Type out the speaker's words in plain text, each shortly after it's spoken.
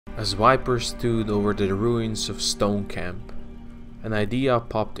As Viper stood over the ruins of Stone Camp, an idea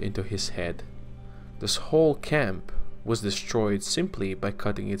popped into his head. This whole camp was destroyed simply by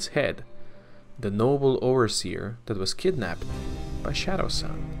cutting its head, the noble overseer that was kidnapped by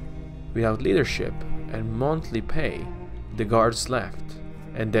Shadow-san. Without leadership and monthly pay, the guards left,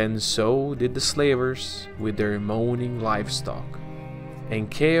 and then so did the slavers with their moaning livestock. And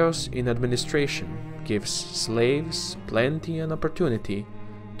chaos in administration gives slaves plenty an opportunity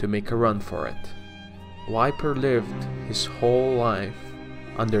to make a run for it. Viper lived his whole life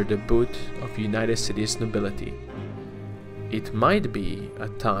under the boot of United Cities nobility. It might be a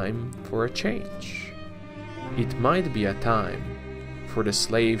time for a change. It might be a time for the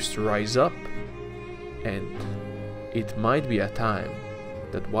slaves to rise up, and it might be a time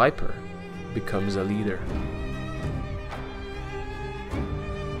that Viper becomes a leader.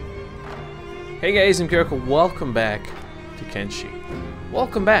 Hey guys, I'm Koko. Welcome back to Kenshi.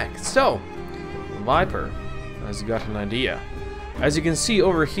 Welcome back. So, Viper has got an idea. As you can see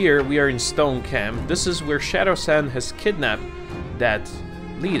over here, we are in Stone Camp. This is where Shadow-san has kidnapped that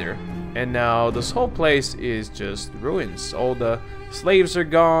leader, and now this whole place is just ruins. All the slaves are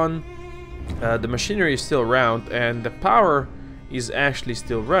gone, the machinery is still around, and the power is actually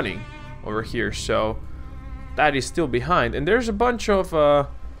still running over here, so that is still behind. And there's a bunch of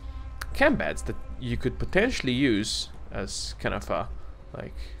camp beds that you could potentially use as kind of a,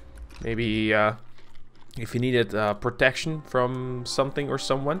 like, maybe if you needed protection from something or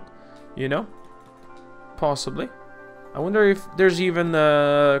someone, you know, possibly. I wonder if there's even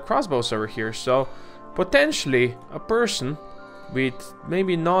crossbows over here, so potentially a person with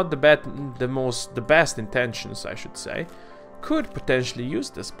maybe not the best intentions, I should say, could potentially use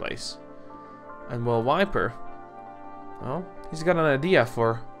this place. And well, Viper, well, he's got an idea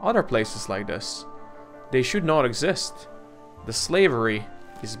for other places like this. They should not exist. The slavery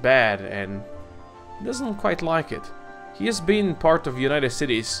is bad and he doesn't quite like it. He has been part of United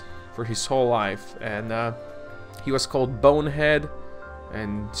Cities for his whole life, and he was called Bonehead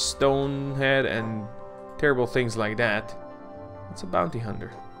and Stonehead and terrible things like that. It's a bounty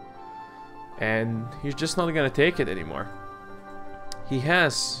hunter, and he's just not gonna take it anymore. He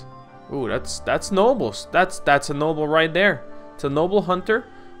has, ooh, that's nobles. That's a noble right there. It's a noble hunter.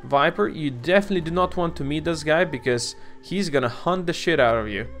 Viper, you definitely do not want to meet this guy because he's gonna hunt the shit out of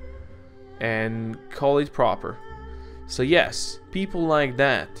you and call it proper. So yes, people like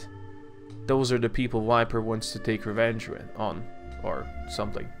that, those are the people Viper wants to take revenge on, or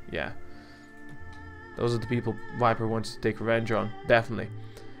something. Yeah, those are the people Viper wants to take revenge on, definitely.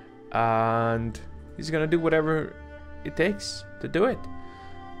 And he's gonna do whatever it takes to do it.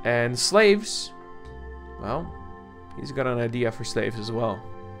 And slaves, well, he's got an idea for slaves as well.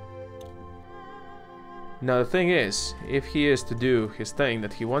 Now the thing is, if he is to do his thing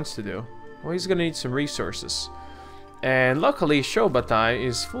that he wants to do, well, he's gonna need some resources. And luckily Shobatai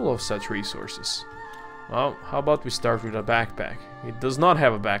is full of such resources. Well, how about we start with a backpack? It does not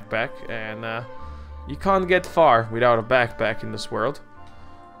have a backpack, and you can't get far without a backpack in this world.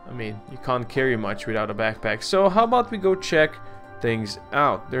 I mean, you can't carry much without a backpack. So how about we go check things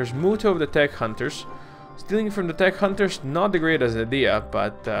out? There's Muto of the Tech Hunters. Stealing from the Tech Hunters, not the greatest idea,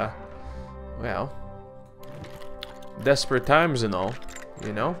 but well, desperate times and all,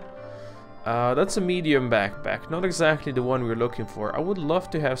 you know. That's a medium backpack, not exactly the one we're looking for. I would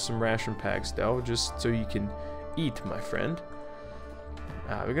love to have some ration packs though, just so you can eat, my friend.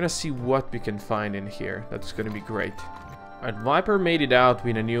 We're gonna see what we can find in here. That's gonna be great. Alright, Viper made it out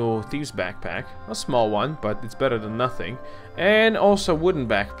with a new thieves backpack, a small one, but it's better than nothing. And also a wooden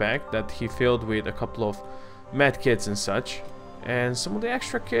backpack that he filled with a couple of med kits and such. And some of the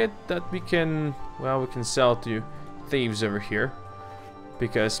extra kit that we can, well, we can sell to thieves over here,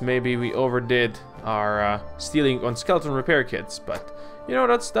 because maybe we overdid our stealing on skeleton repair kits. But you know,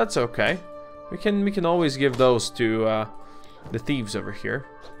 that's okay. We can always give those to the thieves over here.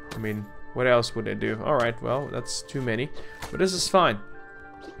 I mean, what else would they do? All right, well, that's too many, but this is fine.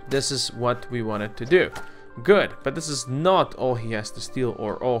 This is what we wanted to do. Good, but this is not all he has to steal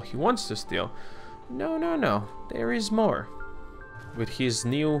or all he wants to steal. No, no, no. There is more. With his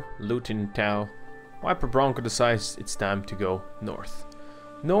new loot in tow, Viper Bronco decides it's time to go north.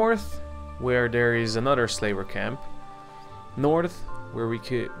 North, where there is another slaver camp. North, where we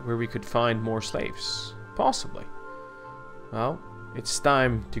could find more slaves, possibly. Well, it's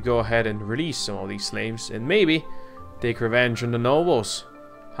time to go ahead and release some of these slaves and maybe take revenge on the nobles.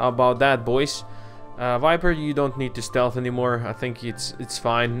 How about that, boys? Viper, you don't need to stealth anymore. I think it's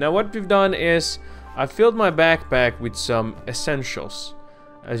fine. Now what we've done is I filled my backpack with some essentials.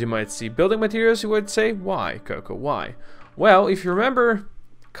 As you might see, building materials, you would say. Why, Coco? Why? Well, if you remember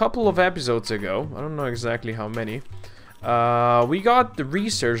couple of episodes ago, I don't know exactly how many, we got the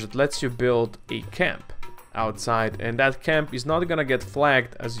research that lets you build a camp outside, and that camp is not gonna get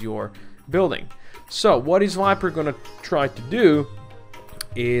flagged as your building. So what is Viper gonna try to do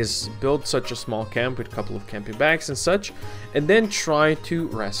is build such a small camp with a couple of camping bags and such, and then try to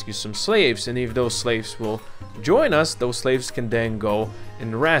rescue some slaves. And if those slaves will join us, those slaves can then go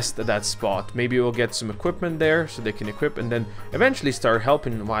and rest at that spot. Maybe we'll get some equipment there so they can equip, and then eventually start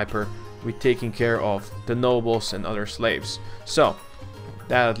helping Viper with taking care of the nobles and other slaves. So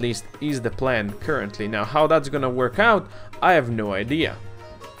that at least is the plan currently. Now how that's gonna work out, I have no idea,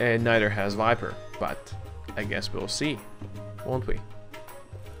 and neither has Viper, but I guess we'll see, won't we?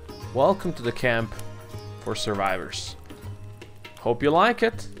 Welcome to the camp for survivors. Hope you like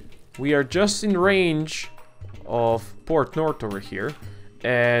it. We are just in range of Port North over here,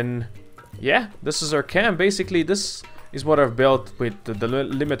 and yeah, this is our camp. Basically this is what I've built with the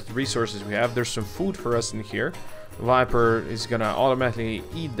limited resources we have. There's some food for us in here. Viper is gonna automatically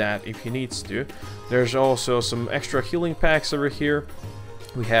eat that if he needs to. There's also some extra healing packs over here.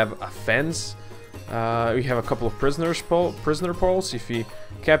 We have a fence. We have a couple of prisoner poles if we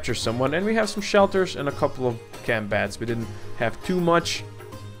capture someone, and we have some shelters and a couple of camp beds. We didn't have too much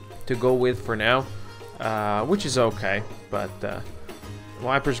to go with for now, which is okay, but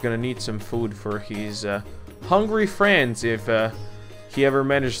Viper's gonna need some food for his hungry friends if he ever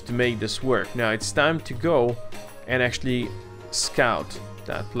manages to make this work. Now it's time to go and actually scout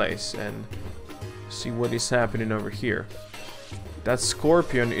that place and see what is happening over here. That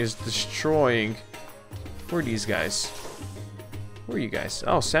scorpion is destroying... Who are these guys? Who are you guys?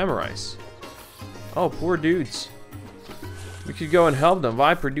 Oh, samurais. Oh, poor dudes. We could go and help them.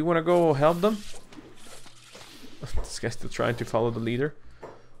 Viper, do you want to go help them? This guy's still trying to follow the leader.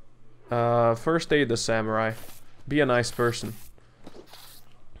 First aid the samurai. Be a nice person.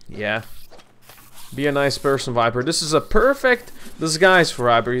 Yeah. Be a nice person, Viper. This is a perfect disguise for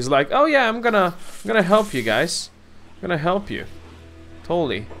Viper. He's like, oh yeah, I'm gonna help you guys. I'm gonna help you.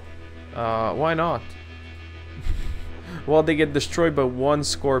 Totally. Why not? Well, they get destroyed by one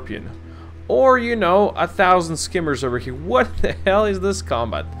scorpion. Or, you know, 1,000 skimmers over here. What the hell is this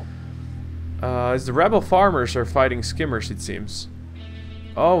combat? It's the rebel farmers are fighting skimmers, it seems.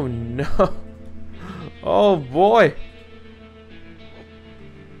 Oh no. Oh boy.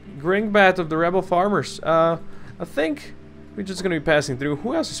 Gringbat of the rebel farmers. I think we're just gonna be passing through.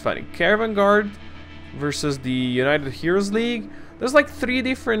 Who else is fighting? Caravan Guard versus the United Heroes League. There's like 3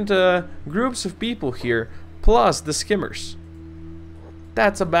 different groups of people here, plus the skimmers.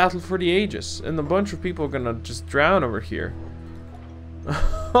 That's a battle for the ages, and a bunch of people are gonna just drown over here.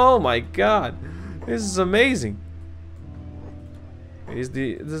 Oh my god, this is amazing. This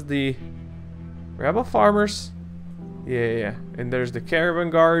is the rebel farmers. Yeah, and there's the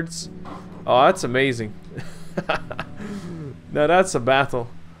caravan guards. Oh, that's amazing. Now that's a battle.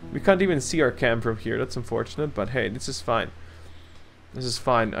 We can't even see our camp from here. That's unfortunate, but hey, this is fine. This is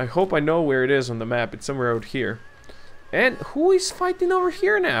fine. I hope I know where it is on the map. It's somewhere out here. And who is fighting over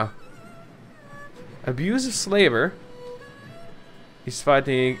here now? Abusive Slaver is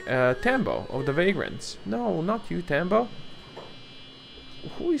fighting Tambo of the Vagrants. No, not you, Tambo.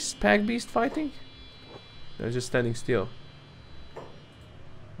 Who is Pag Beast fighting? They're just standing still.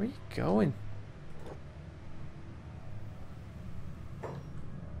 Where are you going?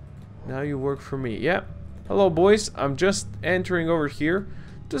 Now you work for me. Yeah. Hello, boys. I'm just entering over here.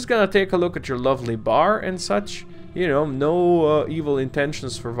 Just gonna take a look at your lovely bar and such. You know, no evil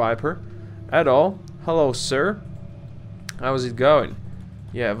intentions for Viper at all. Hello, sir. How's it going?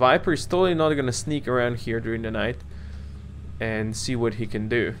 Yeah, Viper is totally not gonna sneak around here during the night and see what he can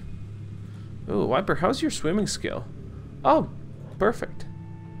do. Oh, Viper, how's your swimming skill? Oh, perfect.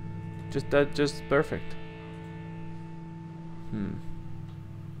 Just perfect.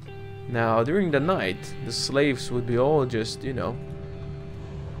 Now, during the night, the slaves would be all just, you know,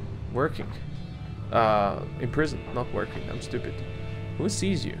 working. In prison, not working. I'm stupid. Who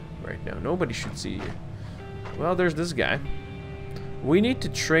sees you right now? Nobody should see you. Well, there's this guy. We need to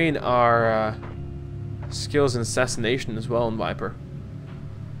train our skills in assassination as well in Viper.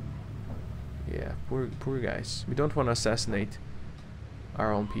 Yeah, poor guys. We don't want to assassinate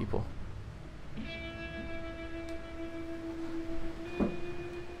our own people.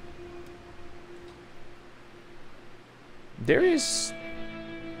 There is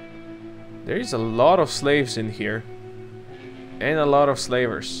a lot of slaves in here and a lot of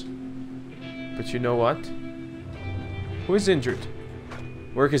slavers. But you know what? Who is injured?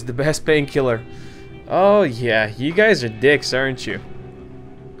 Work is the best painkiller. Oh yeah, you guys are dicks, aren't you?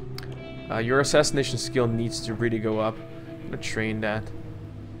 Your assassination skill needs to really go up. I'm gonna train that.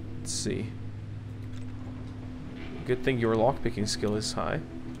 Let's see. Good thing your lockpicking skill is high.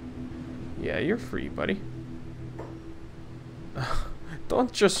 Yeah, you're free, buddy.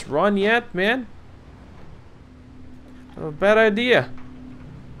 Don't just run yet, man. A bad idea.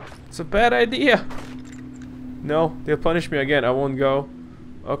 It's a bad idea. No, they'll punish me again. I won't go.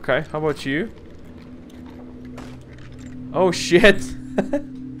 Okay, how about you? Oh shit.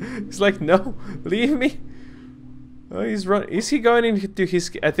 He's like, no, leave me. Oh, he's run. Is he going into his?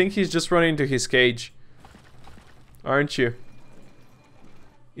 I think he's just running into his cage. Aren't you?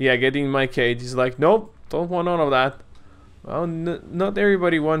 Yeah, getting in my cage. He's like, nope, don't want none of that. Well, not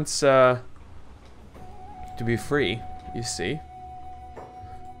everybody wants to be free. You see.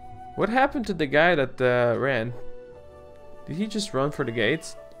 What happened to the guy that ran? Did he just run for the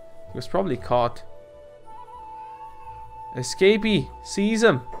gates? He was probably caught. Escapee! Seize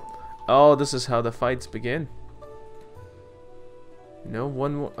him! Oh, this is how the fights begin. No,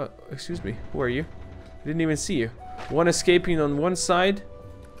 one more. Excuse me, who are you? I didn't even see you. One escaping on one side.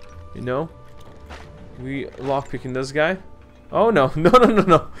 You know. We lockpicking this guy. Oh no, no, no, no,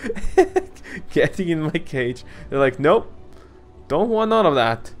 no. Getting in my cage. They're like, nope. Don't want none of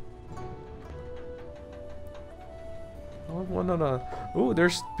that. Don't want none of that. Ooh,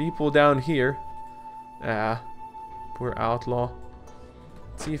 there's people down here. Ah. Poor outlaw.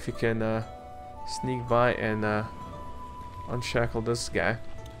 Let's see if you can sneak by and unshackle this guy.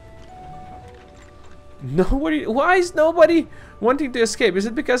 Nobody. Why is nobody wanting to escape? Is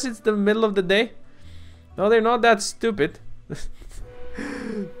it because it's the middle of the day? No, they're not that stupid.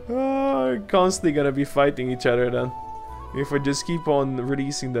 Oh, we're constantly gonna be fighting each other then. If we just keep on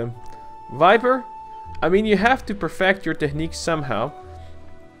releasing them. Viper? I mean, you have to perfect your technique somehow.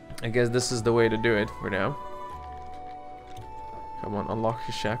 I guess this is the way to do it for now. Come on, unlock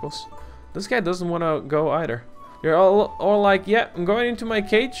his shackles. This guy doesn't want to go either. They're all like, yeah, I'm going into my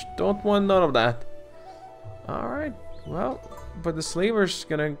cage. Don't want none of that. Alright, well, but the slaver's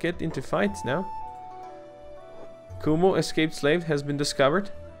gonna get into fights now. Kumo, escaped slave, has been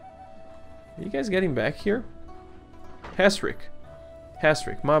discovered. Are you guys getting back here? Hesric.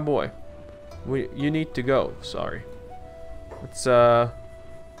 Hesric, my boy. You need to go, sorry. Let's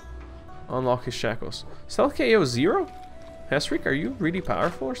unlock his shackles. Stealth KO 0? Hesric, are you really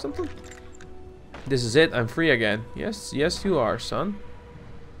powerful or something? This is it, I'm free again. Yes, yes you are, son.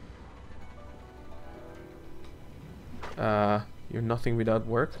 You're nothing without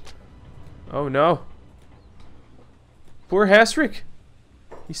work. Oh no. Poor Hesric.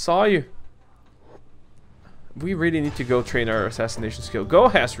 He saw you. We really need to go train our assassination skill. Go,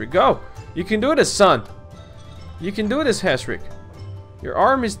 Hesric, go! You can do this, son! You can do this, Hesric. Your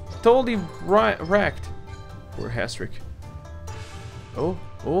arm is totally wrecked. Poor Hesric. Oh,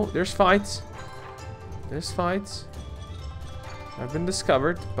 oh, there's fights. There's fights. I've been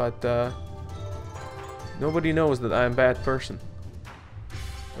discovered, but nobody knows that I'm a bad person.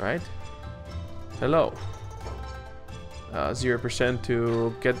 Right? Hello. 0%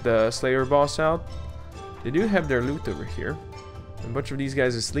 to get the Slayer boss out. They do have their loot over here. A bunch of these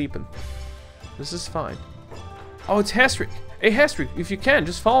guys are sleeping. This is fine. Oh, it's Hesric. Hey, Hesric, if you can,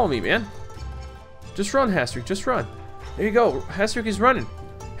 just follow me, man. Just run, Hesric, just run. There you go. Hesric is running.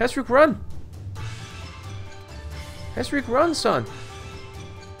 Hesric, run. Hesric, run, son.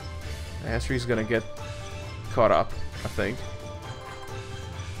 Hesric's gonna get caught up, I think.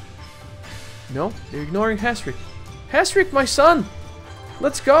 No, they're ignoring Hesric. Hesric, my son!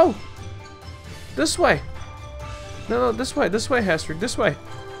 Let's go! This way! No, no, this way, Hesric, this way.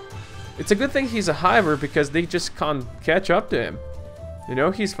 It's a good thing he's a hiver because they just can't catch up to him. You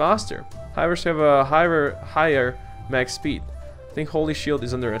know, he's faster. Hivers have a higher max speed. I think Holy Shield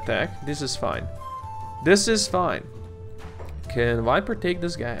is under attack. This is fine. This is fine. Can Viper take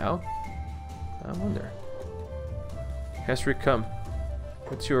this guy out? I wonder. Hesric, come.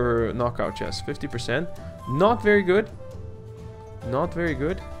 What's your knockout chest? 50%. Not very good. Not very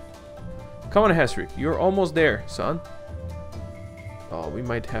good. Come on, Hesric. You're almost there, son. Oh, we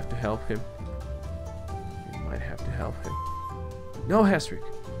might have to help him. We might have to help him. No, Hesric.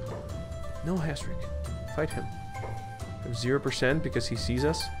 No, Hesric. Fight him. 0% because he sees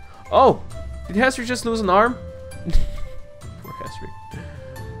us. Oh! Did Hesric just lose an arm? Poor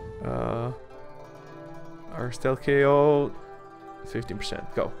Hesric. Our stealth KO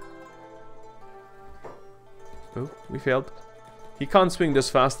 15%. Go. Oh, we failed. He can't swing this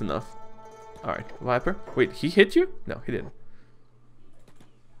fast enough. Alright, Viper. Wait, he hit you? No, he didn't.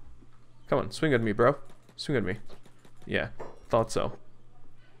 Come on, swing at me, bro. Swing at me. Yeah, thought so.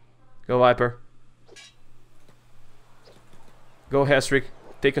 Go, Viper. Go, Hesric.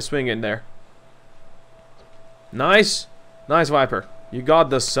 Take a swing in there. Nice. Nice, Viper. You got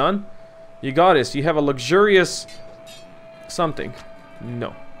this, son. You got this. You have a luxurious... something.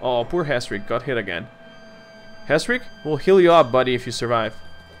 No. Oh, poor Hesric got hit again. Hesric, we'll heal you up, buddy, if you survive.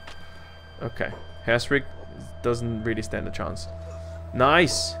 Okay. Hesric doesn't really stand a chance.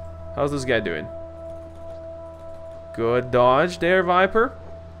 Nice. How's this guy doing? Good dodge there, Viper.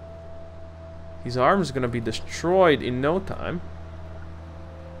 His arm is gonna be destroyed in no time.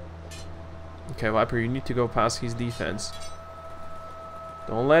 Okay, Viper, you need to go past his defense.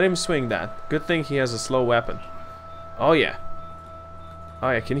 Don't let him swing that. Good thing he has a slow weapon. Oh yeah.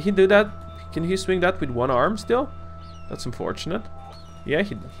 Oh yeah, can he do that? Can he swing that with one arm still? That's unfortunate. Yeah,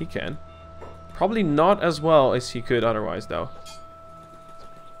 he can. Probably not as well as he could otherwise, though.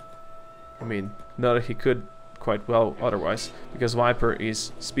 I mean, not that he could quite well otherwise, because Viper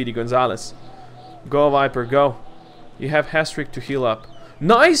is Speedy Gonzalez. Go, Viper, go. You have Hesric to heal up.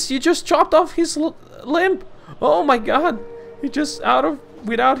 Nice! You just chopped off his limb! Oh my god! He just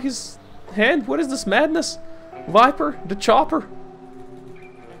without his hand? What is this madness? Viper, the chopper.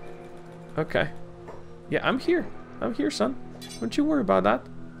 Okay. Yeah, I'm here. I'm here, son. Don't you worry about that.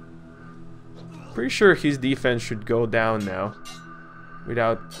 Pretty sure his defense should go down now.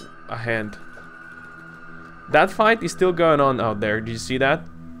 Without a hand. That fight is still going on out there. Do you see that?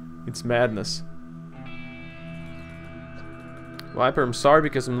 It's madness. Viper, I'm sorry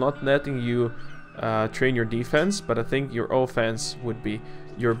because I'm not letting you train your defense, but I think your offense would be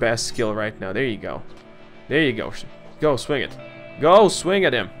your best skill right now. There you go. There you go. Go, swing it. Go, swing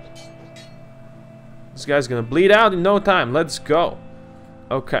at him. This guy's gonna bleed out in no time. Let's go.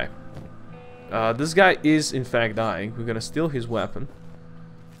 Okay. This guy is in fact dying. We're gonna steal his weapon.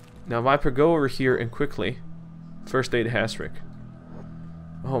 Now, Viper, go over here and quickly first aid Hesric.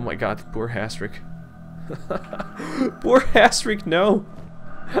 Oh my god, poor Hesric. Poor Hesric, no.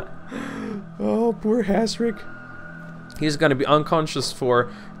 Oh, poor Hesric. He's gonna be unconscious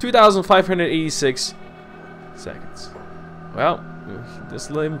for 2,586 seconds. Well,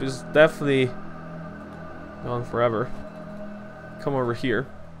 this limb is definitely gone forever. Come over here.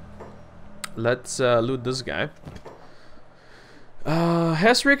 Let's loot this guy.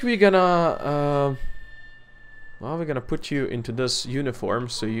 Hesric, we're gonna well, we're gonna put you into this uniform,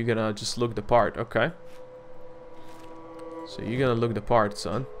 so you're gonna just look the part, okay? So you're gonna look the part,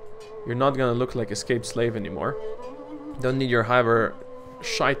 son. You're not gonna look like escaped slave anymore. Don't need your Hyver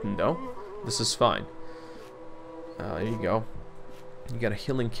Shiten though. This is fine. There you go. You got a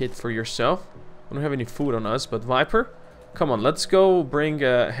healing kit for yourself. We don't have any food on us, but Viper, come on, let's go bring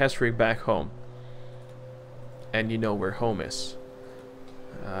Hesric back home. And you know where home is.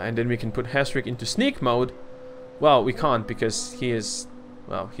 And then we can put Hesric into sneak mode. Well, we can't because he is...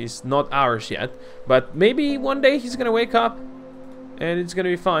 well, he's not ours yet. But maybe one day he's gonna wake up and it's gonna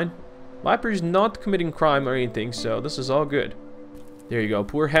be fine. Viper's not committing crime or anything, so this is all good. There you go.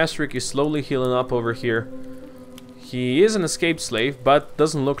 Poor Hesric is slowly healing up over here. He is an escaped slave, but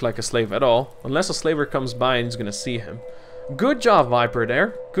doesn't look like a slave at all. Unless a slaver comes by and is gonna see him. Good job, Viper,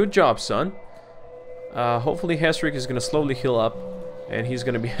 there. Good job, son. Hopefully Hesric is gonna slowly heal up. And he's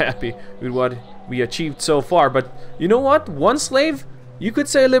gonna be happy with what we achieved so far. But you know what? One slave, you could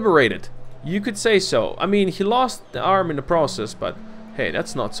say liberated. You could say so. I mean, he lost the arm in the process, but hey,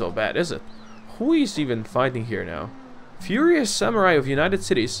 that's not so bad, is it? Who is even fighting here now? Furious Samurai of United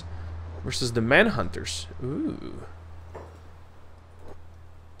Cities versus the Manhunters. Ooh.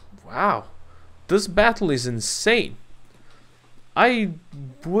 Wow. This battle is insane. I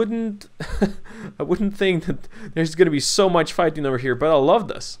wouldn't I wouldn't think that there's gonna be so much fighting over here, but I love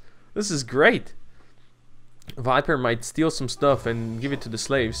this. This is great. Viper might steal some stuff and give it to the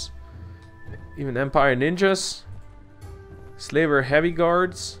slaves. Even Empire Ninjas. Slaver Heavy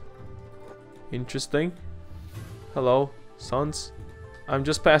Guards. Interesting. Hello, sons. I'm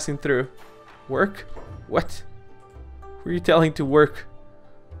just passing through. Work? What? Who are you telling to work?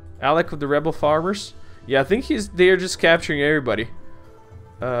 Alec of the Rebel Farmers? Yeah, I think they're just capturing everybody.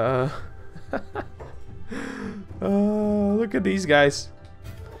 Look at these guys.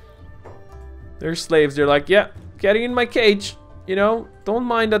 They're slaves. They're like, yeah, getting in my cage. You know, don't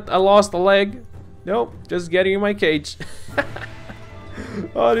mind that I lost a leg. Nope, just getting in my cage.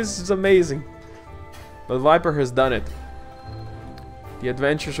 Oh, this is amazing. But Viper has done it. The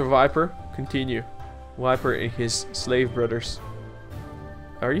adventures of Viper continue. Viper and his slave brothers.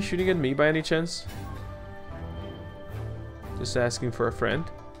 Are you shooting at me by any chance? Just asking for a friend.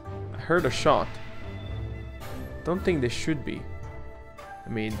 I heard a shot. Don't think they should be. I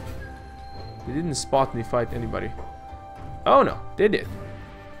mean, they didn't spot me fight anybody. Oh no, they did.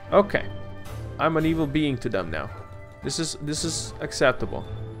 Okay. I'm an evil being to them now. This is acceptable.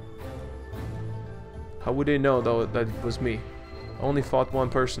 How would they know though that it was me? only fought one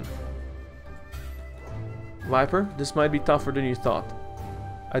person. Viper, this might be tougher than you thought.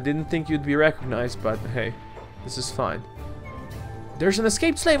 I didn't think you'd be recognized, but hey, this is fine. There's an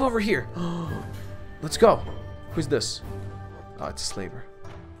escaped slave over here. Let's go. Who's this? Oh, it's a slaver.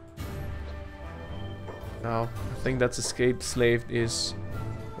 Now, I think that escaped slave is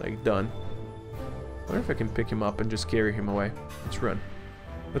like done. I wonder if I can pick him up and just carry him away. Let's run.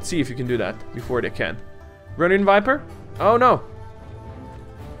 Let's see if you can do that before they can. Run in, Viper. Oh no.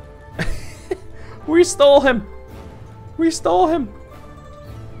 We stole him. We stole him.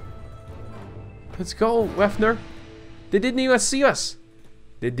 Let's go, Wefner. They didn't even see us.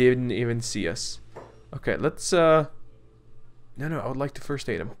 They didn't even see us. Okay, let's No, I would like to first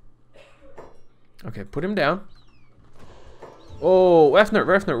aid him. Okay, put him down. Oh,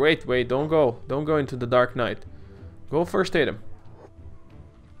 Wefner, wait, don't go into the dark night. Go first aid him.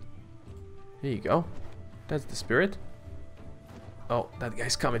 Here you go. That's the spirit. Oh, that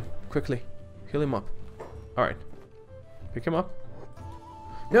guy's coming. Quickly. Heal him up. Alright. Pick him up.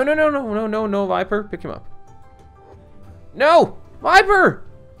 No, Viper. Pick him up. No! Viper!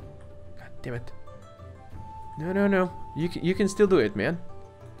 God damn it. No. You can still do it, man.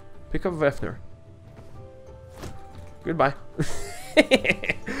 Pick up Wefner. Goodbye.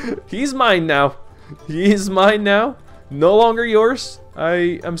 He's mine now. He's mine now. No longer yours.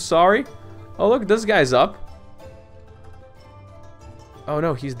 I'm sorry. Oh, look, this guy's up. Oh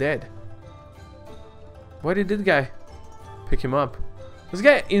no, he's dead. Why did this guy pick him up? This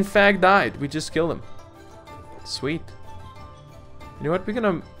guy, in fact, died. We just killed him. Sweet. You know what? We're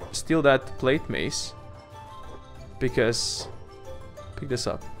gonna steal that plate mace. Because... Pick this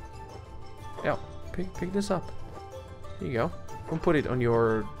up. Yeah, pick this up. Here you go. Don't put it on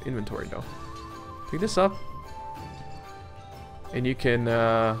your inventory, though. Pick this up. And you can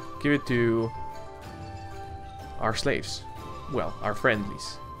give it to our slaves. Well, our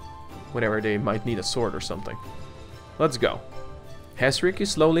friendlies. Whenever they might need a sword or something. Let's go. Hesric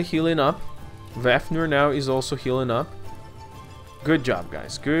is slowly healing up. Wefner now is also healing up. Good job,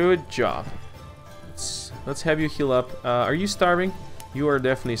 guys. Good job. Let's have you heal up. Are you starving? You are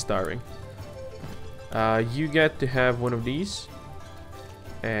definitely starving. You get to have one of these.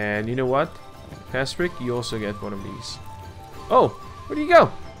 And you know what? Hesric, you also get one of these. Oh, where do you go?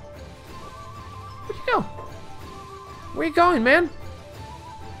 Where'd you go? Where you going, man?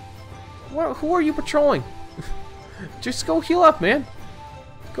 Who are you patrolling? Just go heal up, man.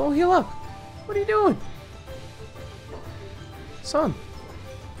 Go heal up. What are you doing? Son,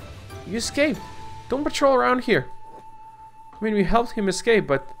 you escaped. Don't patrol around here. I mean, we helped him escape,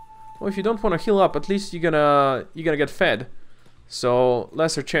 but well, if you don't want to heal up, at least you're gonna get fed. So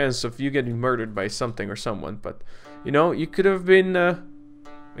lesser chance of you getting murdered by something or someone. But you know, you could have been.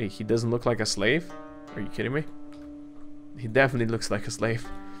 Wait, he doesn't look like a slave? Are you kidding me? He definitely looks like a slave.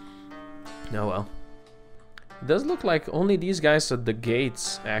 Oh well. It does look like only these guys at the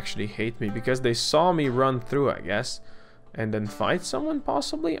gates actually hate me because they saw me run through, I guess, and then fight someone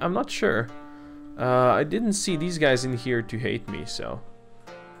possibly. I'm not sure. I didn't see these guys in here to hate me, so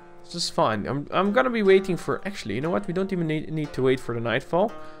it's just fine. I'm gonna be waiting for. Actually, you know what? We don't even need to wait for the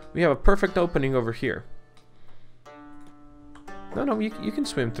nightfall. We have a perfect opening over here. No, you can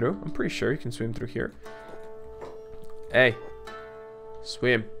swim through. I'm pretty sure you can swim through here. Hey,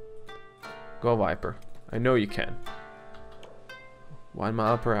 swim. Go, Viper. I know you can. 1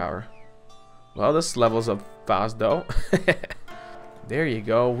 mile per hour. Well, this levels up fast, though. There you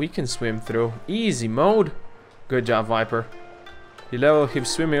go. We can swim through. Easy mode. Good job, Viper. You level him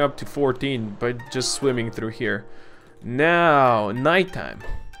swimming up to 14 by just swimming through here. Now, nighttime.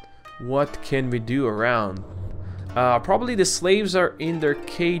 What can we do around? Probably the slaves are in their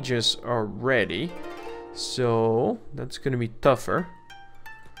cages already. So, that's gonna be tougher.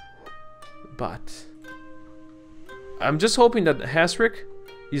 But I'm just hoping that Hesric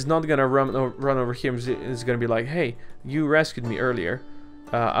is not gonna run over here. Is gonna be like, hey, you rescued me earlier.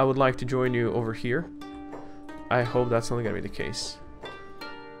 I would like to join you over here. I hope that's not gonna be the case.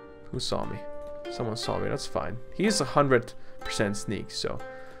 Who saw me? Someone saw me. That's fine. He's 100% sneak, so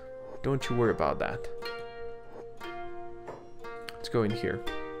don't you worry about that. Let's go in here.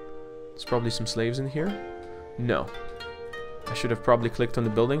 There's probably some slaves in here. No. I should have probably clicked on the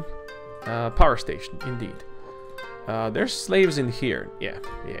building. Power station, indeed. There's slaves in here. Yeah.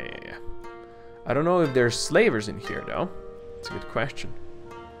 I don't know if there's slavers in here, though. It's a good question.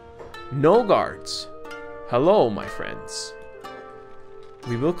 No guards. Hello, my friends.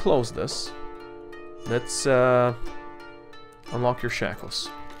 We will close this. Let's unlock your shackles.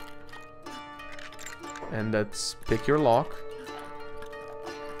 And let's pick your lock.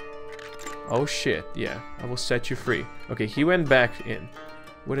 Oh shit, yeah. I will set you free. Okay, he went back in.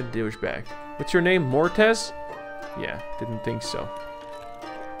 What a douchebag. What's your name? Mortez? Yeah, didn't think so.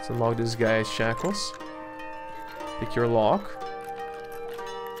 Let's unlock this guy's shackles. Pick your lock.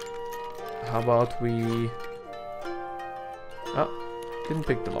 How about we... Oh, didn't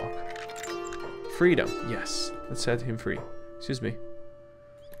pick the lock. Freedom, yes. Let's set him free. Excuse me.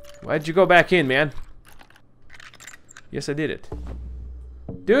 Why'd you go back in, man? Yes, I did it.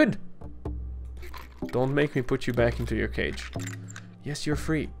 Dude! Don't make me put you back into your cage. Yes, you're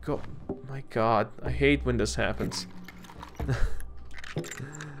free. Go. My god, I hate when this happens.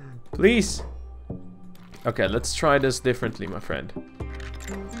 Please! Okay, let's try this differently, my friend.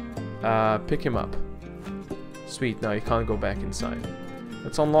 Pick him up. Sweet, now you can't go back inside.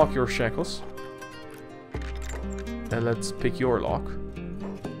 Let's unlock your shackles. And let's pick your lock.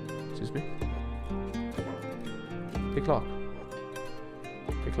 Excuse me. Pick lock.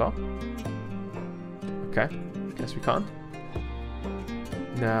 Pick lock. Okay, guess we can't.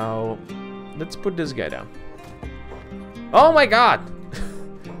 Now, let's put this guy down. Oh my god!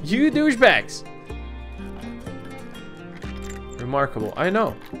 You douchebags! Remarkable, I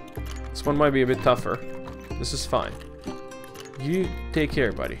know. This one might be a bit tougher. This is fine. You take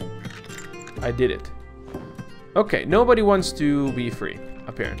care, buddy. I did it. Okay, nobody wants to be free,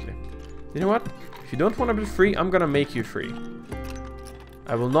 apparently. You know what? If you don't want to be free, I'm gonna make you free.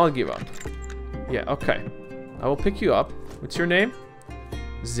 I will not give up. Yeah, okay. I will pick you up. What's your name?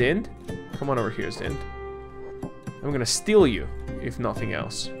 Zind? Come on over here, Zind. I'm gonna steal you, if nothing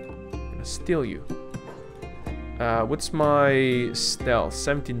else. I'm gonna steal you. What's my stealth?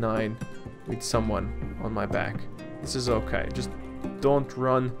 79 with someone on my back. This is okay. Just don't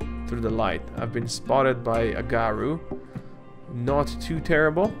run through the light. I've been spotted by a Garu. Not too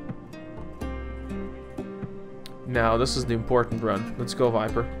terrible. Now, this is the important run. Let's go,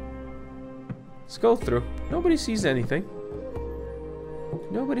 Viper. Let's go through. Nobody sees anything.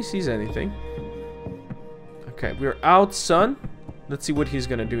 Nobody sees anything. Okay, we're out, son. Let's see what he's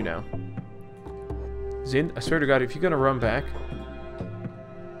gonna do now. Zin, I swear to God, if you're gonna run back...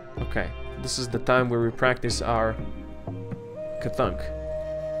 Okay, this is the time where we practice our Kathunk.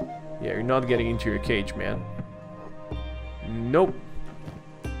 Yeah, you're not getting into your cage, man. Nope.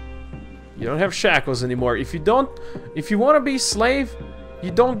 You don't have shackles anymore. If you want to be slave,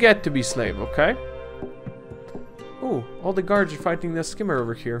 you don't get to be slave, okay? Oh, all the guards are fighting the skimmer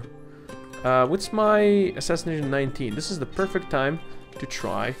over here. What's my assassination 19? This is the perfect time to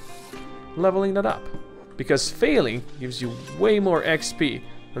try leveling that up. Because failing gives you way more XP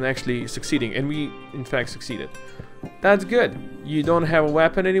than actually succeeding. And we, in fact, succeeded. That's good. You don't have a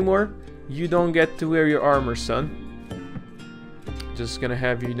weapon anymore. You don't get to wear your armor, son. Just gonna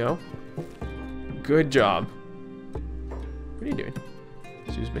have you know. Good job. What are you doing?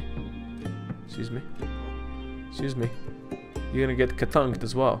 Excuse me. Excuse me. Excuse me. You're gonna get katunked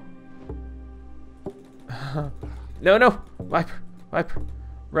as well. No, no! Viper! Viper!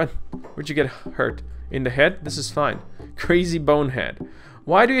 Run! Where'd you get hurt? In the head? This is fine. Crazy bonehead.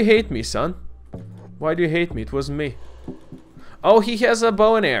 Why do you hate me, son? Why do you hate me? It wasn't me. Oh, he has a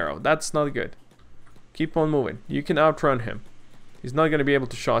bow and arrow. That's not good. Keep on moving. You can outrun him. He's not gonna be able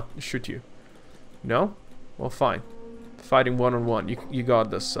to shoot you. No? Well, fine. Fighting one-on-one. You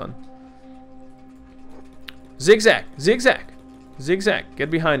got this, son. Zigzag! Zigzag! Zigzag! Get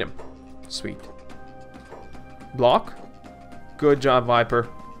behind him. Sweet. Block. Good job, Viper.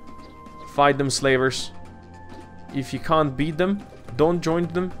 Fight them, slavers. If you can't beat them, don't join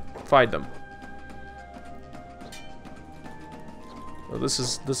them. Fight them. Well,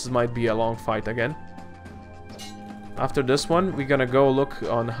 this might be a long fight again. After this one, we're gonna go look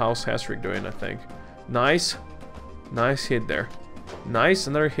on how's Hesric doing, I think. Nice. Nice hit there. Nice,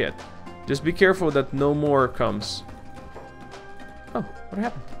 another hit. Just be careful that no more comes. Oh, what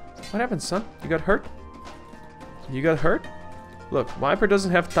happened? What happened, son? You got hurt? You got hurt? Look, Viper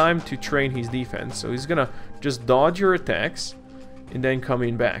doesn't have time to train his defense, so he's gonna just dodge your attacks and then come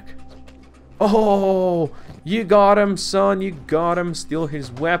in back. Oh, you got him, son. You got him. Steal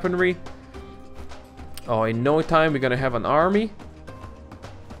his weaponry. Oh, in no time, we're gonna have an army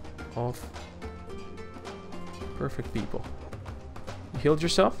of perfect people. You healed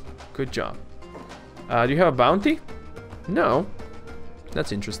yourself? Good job. Do you have a bounty? No.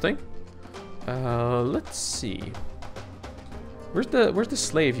 That's interesting. Let's see. Where's the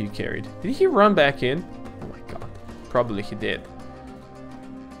slave you carried? Did he run back in? Oh my god. Probably he did.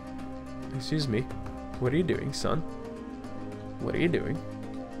 Excuse me. What are you doing, son? What are you doing?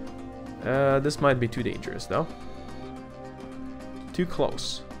 This might be too dangerous, though. Too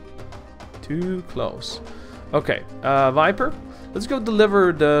close. Too close. Okay, Viper, Let's go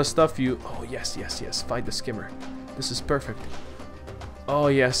deliver the stuff you... Oh, yes, yes, yes. Fight the skimmer. This is perfect. Oh,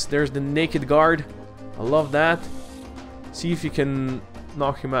 yes. There's the naked guard. I love that. See if you can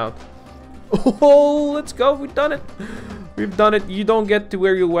knock him out. Oh, let's go. We've done it. We've done it. You don't get to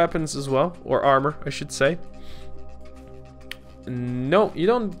wear your weapons as well. Or armor, I should say. No, you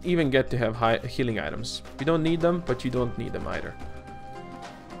don't even get to have high healing items. You don't need them, but you don't need them either.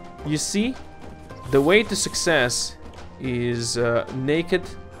 You see, the way to success is naked.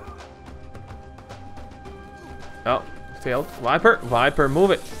 Oh, failed. Viper, Viper,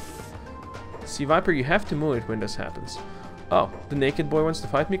 move it. See, Viper, you have to move it when this happens. Oh, the naked boy wants to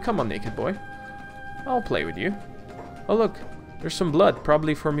fight me? Come on, naked boy. I'll play with you. Oh, look. There's some blood,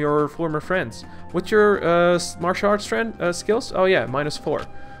 probably from your former friends. What's your martial arts skills? Oh, yeah, -4.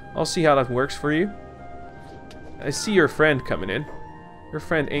 I'll see how that works for you. I see your friend coming in. Your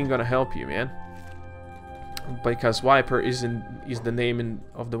friend ain't gonna help you, man. Because Viper is the name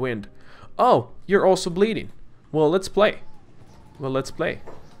of the wind. Oh, you're also bleeding. Well, let's play. Well, let's play.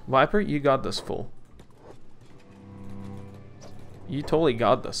 Viper, you got this, fool. You totally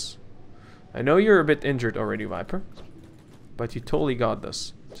got this. I know you're a bit injured already, Viper. But you totally got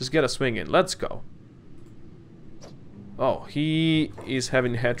this. Just get a swing in. Let's go. Oh, he is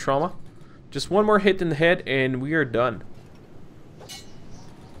having head trauma. Just one more hit in the head and we are done.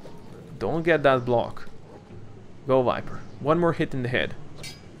 Don't get that block. Go, Viper. One more hit in the head.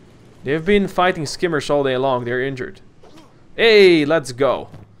 They've been fighting skimmers all day long. They're injured. Hey, let's go.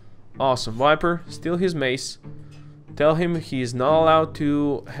 Awesome. Viper, steal his mace. Tell him he's not allowed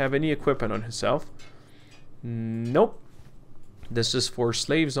to have any equipment on himself. Nope. This is for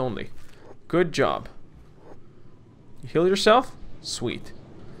slaves only. Good job. You heal yourself? Sweet.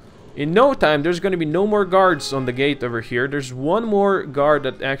 In no time, there's going to be no more guards on the gate over here. There's one more guard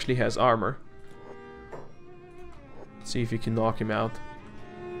that actually has armor. Let's see if you can knock him out.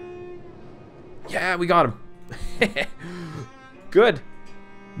 Yeah, we got him. Good.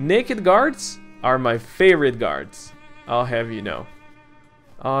 Naked guards are my favorite guards. I'll have you know.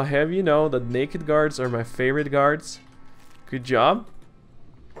 I'll have you know that naked guards are my favorite guards. Good job.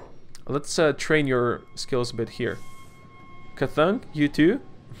 Let's train your skills a bit here. Kathunk, you too?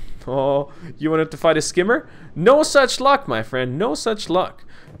 Oh, you wanted to fight a skimmer? No such luck, my friend. No such luck.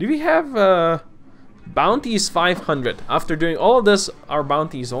 Do we have bounties 500? After doing all of this, our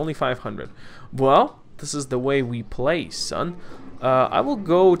bounty is only 500. Well, this is the way we play, son. I will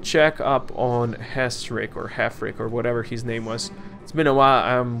go check up on Hesrick or Hefrick or whatever his name was. It's been a while.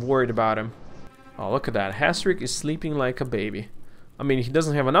 I'm worried about him. Oh, look at that. Hesrick is sleeping like a baby. I mean, he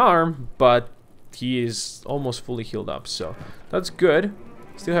doesn't have an arm, but he is almost fully healed up, so that's good.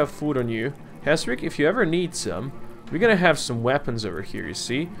 Still have food on you. Hesrick, if you ever need some, we're gonna have some weapons over here, you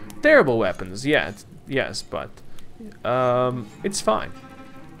see? Terrible weapons, yeah, yes, but it's fine.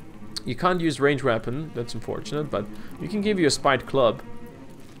 You can't use ranged weapon, that's unfortunate, but we can give you a spiked club.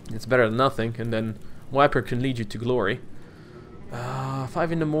 It's better than nothing, and then Viper can lead you to glory.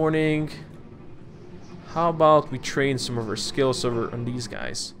 5 in the morning. How about we train some of our skills over on these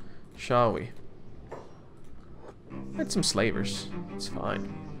guys, shall we? Get some slavers. It's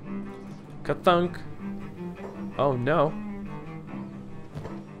fine. Kathunk. Oh no.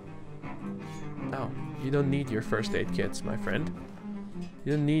 Oh, you don't need your first aid kits, my friend.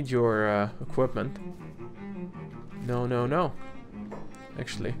 You don't need your equipment. No, no, no.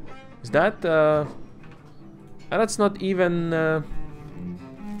 Actually, is that that's not even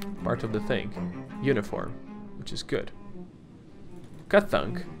part of the thing. Uniform, which is good.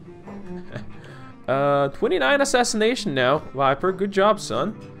 Kathunk. 29 assassination now, Viper. Good job,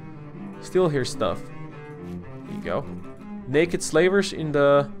 son. Still hear stuff. There you go. Naked slavers in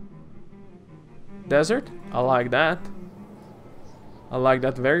the desert. I like that. I like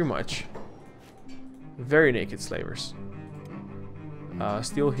that very much. Very naked slavers.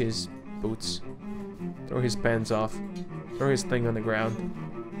 Steal his boots. Throw his pants off. Throw his thing on the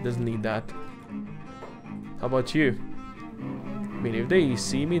ground. Doesn't need that. How about you? I mean, if they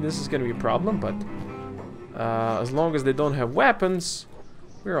see me, this is gonna be a problem, but as long as they don't have weapons,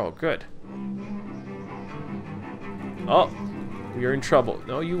 we're all good. Oh, you're in trouble.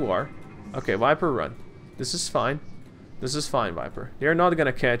 No, you are. Okay, Viper, run. This is fine. This is fine, Viper. They're not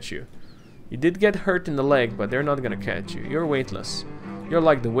gonna catch you. You did get hurt in the leg, but they're not gonna catch you. You're weightless. You're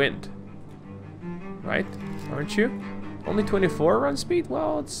like the wind. Right? Aren't you? Only 24 run speed?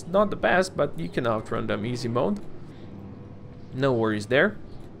 Well, it's not the best, but you can outrun them easy mode. No worries there.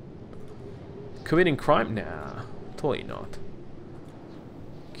 Committing crime? Nah, totally not.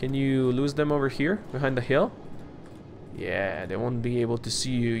 Can you lose them over here, behind the hill? Yeah, they won't be able to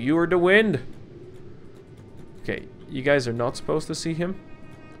see you. You are the wind! Okay, you guys are not supposed to see him.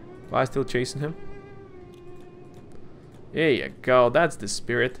 Why still chasing him? There you go. That's the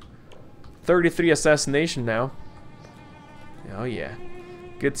spirit. 33 assassination now. Oh yeah.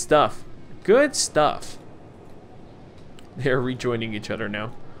 Good stuff. Good stuff. They're rejoining each other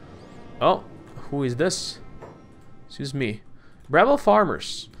now. Oh, who is this? Excuse me. Rebel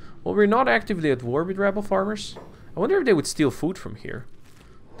farmers. Well, we're not actively at war with rebel farmers. I wonder if they would steal food from here.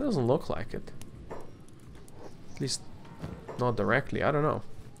 Doesn't look like it. At least not directly. I don't know.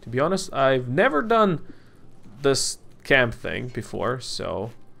 To be honest, I've never done this camp thing before,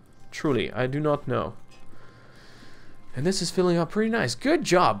 so truly, I do not know. And this is filling up pretty nice. Good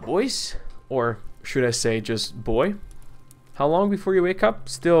job, boys. Or should I say just boy? How long before you wake up?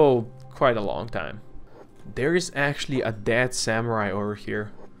 Still quite a long time. There is actually a dead samurai over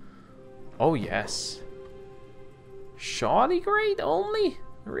here. Oh yes. Shoddy grade only?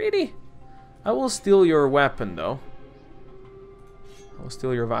 Really? I will steal your weapon though. I will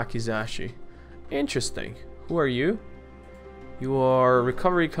steal your wakizashi. Interesting. Who are you? You are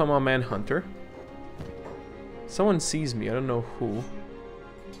Recovery Coma Manhunter. Someone sees me, I don't know who.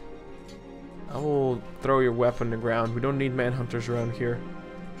 I will throw your weapon on the ground. We don't need manhunters around here.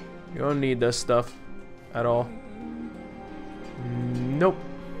 You don't need this stuff at all. Nope.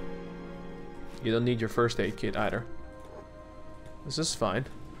 You don't need your first aid kit either. This is fine.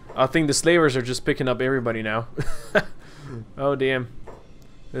 I think the slavers are just picking up everybody now. Oh damn.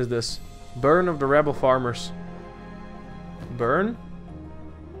 What is this? Burn of the rebel farmers. Burn?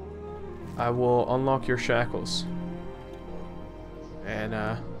 I will unlock your shackles. And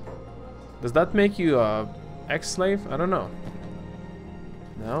does that make you a ex-slave? I don't know.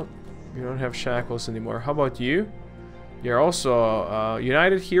 No, you don't have shackles anymore. How about you? You're also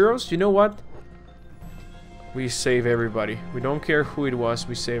United Heroes. You know what? We save everybody. We don't care who it was.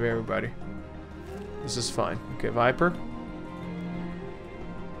 We save everybody. This is fine. Okay, Viper.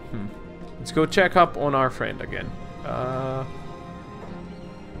 Let's go check up on our friend again.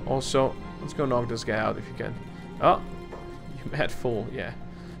 Also, let's go knock this guy out if you can. Oh, you mad fool. Yeah.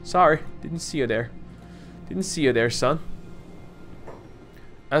 Sorry, didn't see you there. Didn't see you there, son.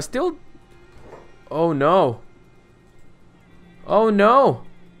 Still. Oh no. Oh no.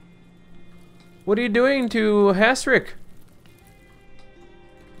 What are you doing to Hasrick?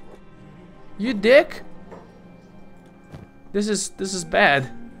 You dick. This is bad.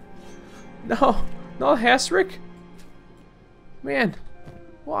 No, not Hasrick. Man,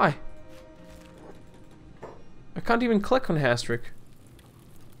 why? I can't even click on Hasrick.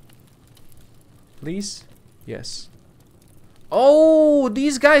 Please? Yes. Oh,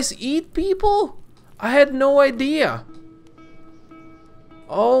 these guys eat people? I had no idea.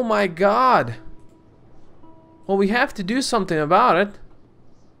 Oh my god. Well, we have to do something about it.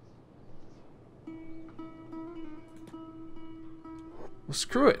 Well,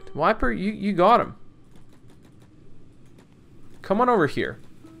 screw it. Viper, you got him. Come on over here.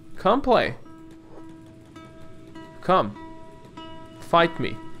 Come play. Come. Fight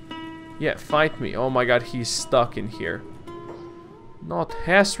me. Yeah, fight me. Oh my god, he's stuck in here. Not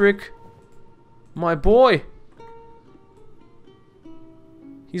Hasrick. My boy.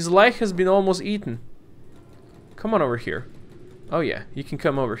 His leg has been almost eaten. Come on over here. Oh yeah, you can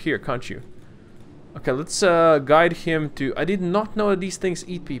come over here, can't you? Okay, let's guide him to... I did not know that these things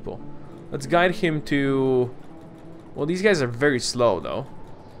eat people. Let's guide him to... Well, these guys are very slow, though.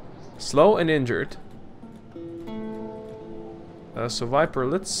 Slow and injured. So, Viper,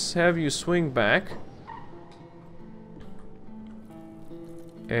 let's have you swing back.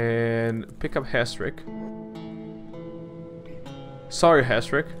 And pick up Hasrick. Sorry,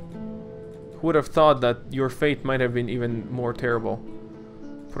 Hasrick. Who would have thought that your fate might have been even more terrible?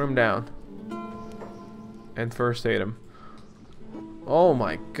 Put him down. And first aid him. Oh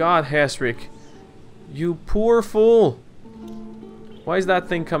my god, Hasrick. You poor fool. Why is that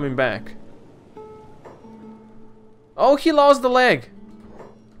thing coming back? Oh, he lost the leg.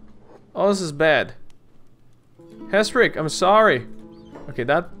 Oh, this is bad. Hasrick, I'm sorry. Okay,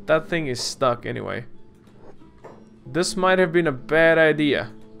 that thing is stuck anyway. This might have been a bad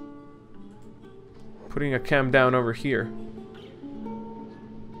idea. Putting a cam down over here.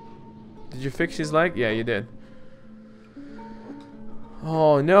 Did you fix his leg? Yeah, you did.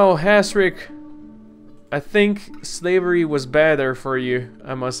 Oh no, Hasrick. I think slavery was better for you,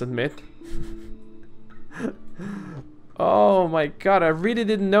 I must admit. Oh my god, I really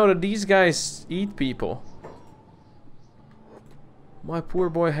didn't know that these guys eat people. My poor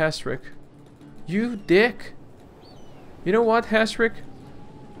boy Hasrick. You dick. You know what, Hasrick?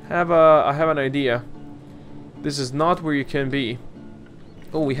 I have an idea. This is not where you can be.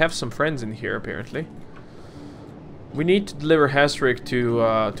 Oh, we have some friends in here, apparently. We need to deliver Hasric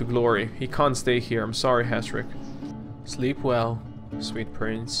to glory. He can't stay here. I'm sorry, Hasric. Sleep well, sweet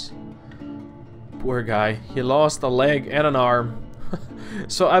prince. Poor guy. He lost a leg and an arm.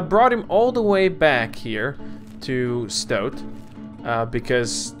 So I brought him all the way back here to Stoat.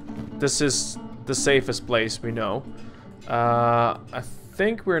 Because this is the safest place we know. I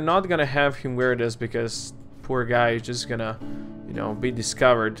think we're not gonna have him wear this because poor guy is just gonna, you know, be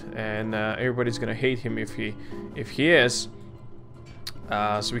discovered, and everybody's gonna hate him if he is.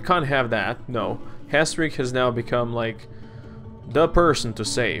 So we can't have that. No, Hasric has now become like the person to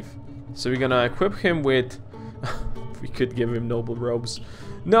save. So we're gonna equip him with. We could give him noble robes.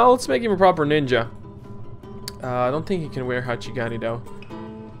 No, let's make him a proper ninja. I don't think he can wear Hachigani though,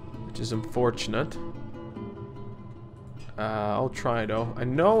 which is unfortunate. I'll try though. I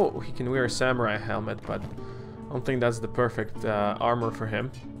know he can wear a samurai helmet, but I don't think that's the perfect armor for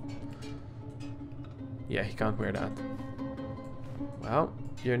him. Yeah, he can't wear that. Well,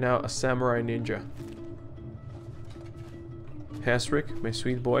 you're now a samurai ninja. Hasric, my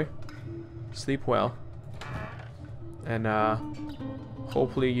sweet boy, sleep well. And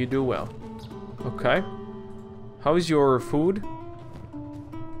hopefully you do well. Okay. How is your food?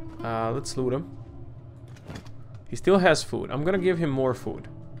 Let's loot him. He still has food. I'm gonna give him more food.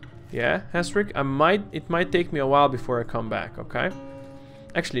 Yeah, Hasric, it might take me a while before I come back, okay?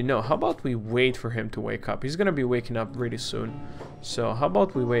 Actually, no, how about we wait for him to wake up? He's gonna be waking up really soon. So, how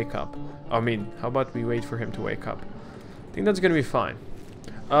about we wake up? How about we wait for him to wake up? I think that's gonna be fine.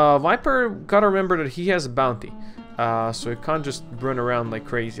 Viper, gotta remember that he has a bounty. So he can't just run around like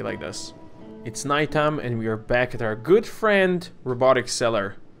crazy like this. It's nighttime and we are back at our good friend, Robotic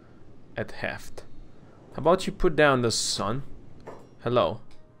Seller at Heft. How about you put down the sun? Hello.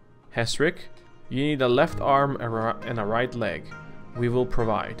 Hasric, you need a left arm and a right leg. We will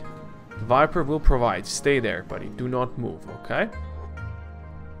provide. Viper will provide. Stay there, buddy. Do not move, okay?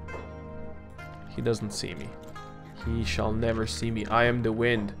 He doesn't see me. He shall never see me. I am the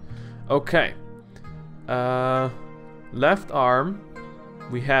wind. Okay. Left arm.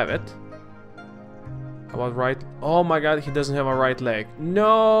 We have it. How about right? Oh my god, he doesn't have a right leg.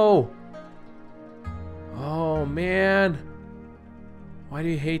 No! Oh man. Why do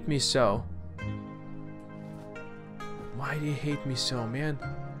you hate me so? Why do you hate me so, man?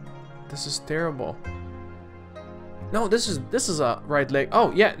 This is terrible. No, this is a right leg.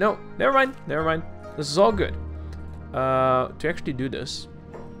 Oh yeah, no, never mind. This is all good. To actually do this,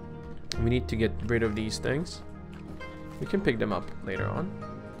 we need to get rid of these things. We can pick them up later on.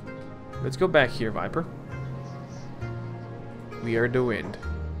 Let's go back here, Viper. We are the wind.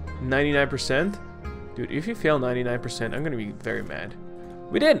 99%? Dude, if you fail 99%, I'm gonna be very mad.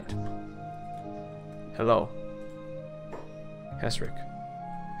 We didn't! Hello. Hasric.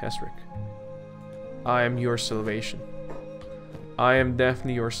 Hasric. I am your salvation. I am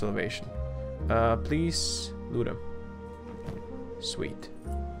definitely your salvation. Please loot him. Sweet.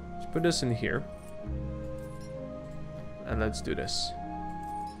 Let's put this in here. And let's do this.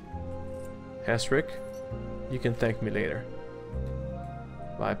 Hasric, you can thank me later.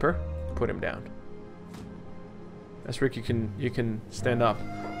 Viper, put him down. Hasric, you can stand up.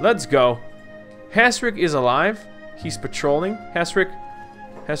 Let's go. Hasric is alive. He's patrolling. Hasric,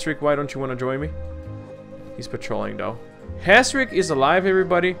 why don't you want to join me? He's patrolling though. Hasric is alive,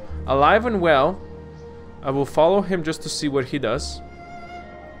 everybody. Alive and well. I will follow him just to see what he does.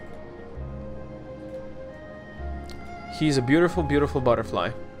 He's a beautiful, beautiful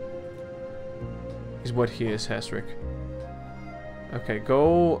butterfly. Is what he is, Hasric. Okay,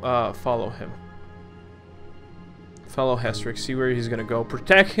 go follow him. Follow Hasric, see where he's gonna go.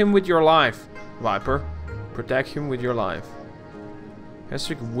 Protect him with your life, Viper. Protect him with your life.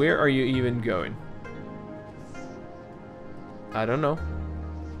 Hasric, where are you even going? I don't know.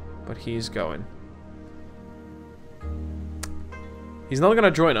 But he is going. He's not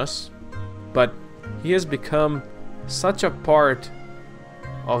gonna join us. But he has become such a part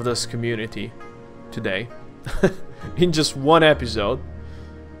of this community today. In just one episode.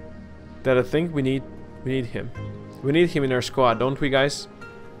 That I think we need him. We need him in our squad, don't we, guys?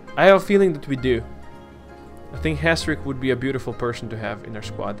 I have a feeling that we do. I think Hasric would be a beautiful person to have in our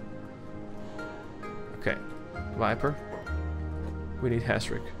squad. Okay. Viper. We need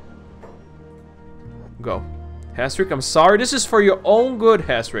Hasric. Go. Hasric, I'm sorry. This is for your own good,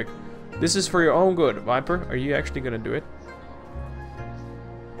 Hasric. This is for your own good. Viper, are you actually gonna do it?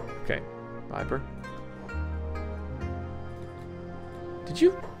 Okay. Viper. Did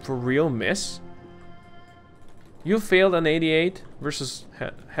you for real miss? You failed an 88 versus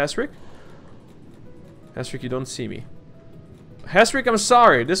Hasric? Hasric, you don't see me. Hesric, I'm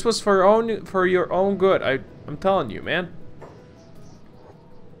sorry. This was for your own good. I'm telling you, man.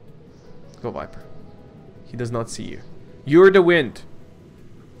 Go, Viper. He does not see you. You're the wind.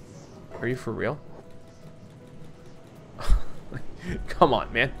 Are you for real? Come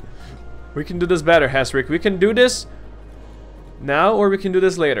on, man. We can do this better, Hesric. We can do this now, or we can do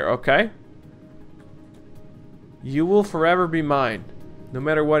this later, okay? You will forever be mine, no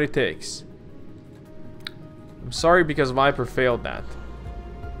matter what it takes. I'm sorry because Viper failed that.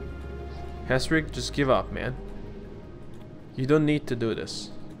 Hesric, just give up, man. You don't need to do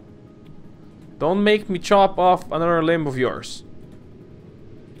this. Don't make me chop off another limb of yours.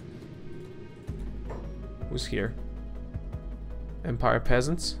 Who's here? Empire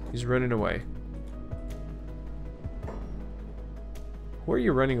peasants? He's running away. Who are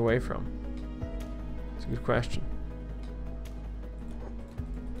you running away from? It's a good question.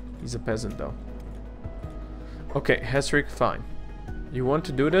 He's a peasant though. Okay, Hesric, fine. You want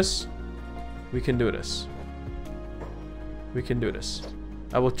to do this? We can do this. We can do this.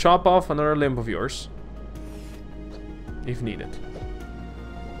 I will chop off another limb of yours. If needed.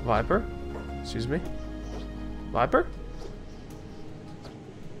 Viper? Excuse me? Viper?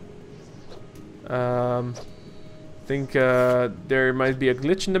 Think there might be a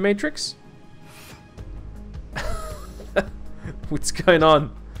glitch in the Matrix? What's going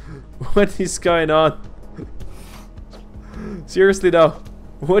on? What is going on? Seriously though,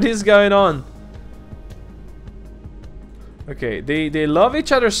 what is going on? Okay, they love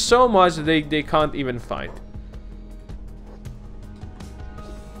each other so much that they can't even fight.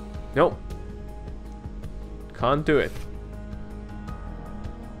 Nope. Can't do it.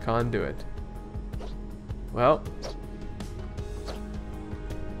 Can't do it. Well.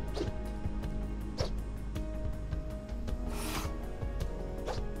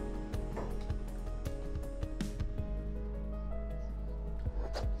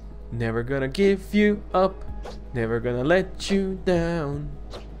 Never gonna give you up. Never gonna let you down.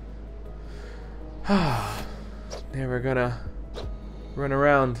 Never gonna run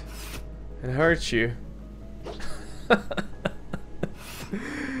around and hurt you.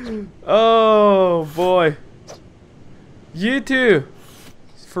 Oh boy. You two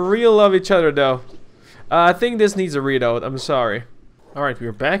for real love each other though. I think this needs a readout. I'm sorry. Alright,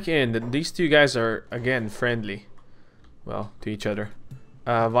 we're back in. These two guys are again friendly. Well, to each other.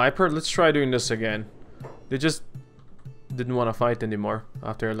 Viper, let's try doing this again. They just didn't want to fight anymore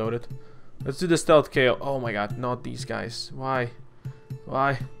after I loaded. Let's do the stealth KO. Oh my god, not these guys. Why?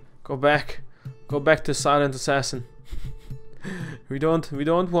 Why? Go back. Go back to Silent Assassin. we don't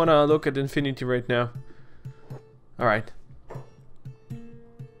want to look at Infinity right now. Alright.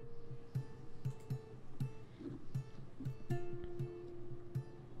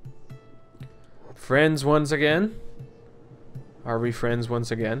 Friends once again? Are we friends once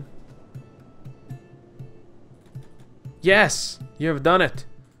again? Yes! You have done it!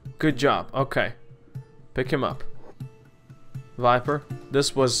 Good job. Okay. Pick him up. Viper,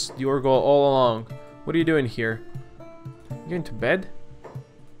 this was your goal all along. What are you doing here? You going to bed?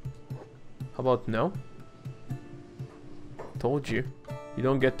 How about no? Told you. You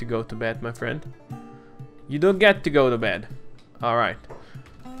don't get to go to bed, my friend. You don't get to go to bed. Alright.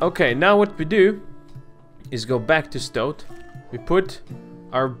 Okay, now what we do is go back to Stoat. We put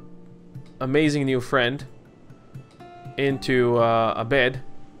our amazing new friend into a bed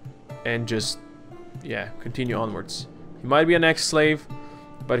and just, yeah, continue onwards. He might be an ex-slave,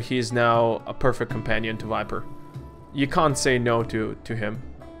 but he's now a perfect companion to Viper. You can't say no to him.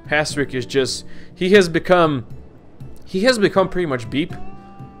 Hesric is just, he has become pretty much Beep.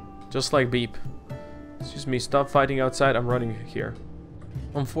 Just like Beep. Excuse me, stop fighting outside, I'm running here.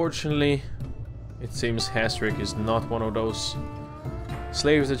 Unfortunately, it seems Hesric is not one of those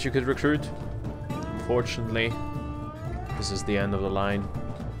slaves that you could recruit. Unfortunately, this is the end of the line.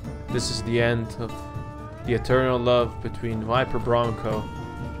 This is the end of the eternal love between Viper Bronco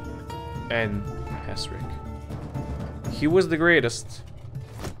and Hesric. He was the greatest,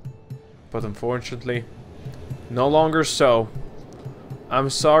 but unfortunately, no longer so. I'm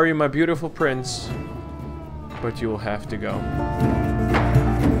sorry, my beautiful prince, but you will have to go.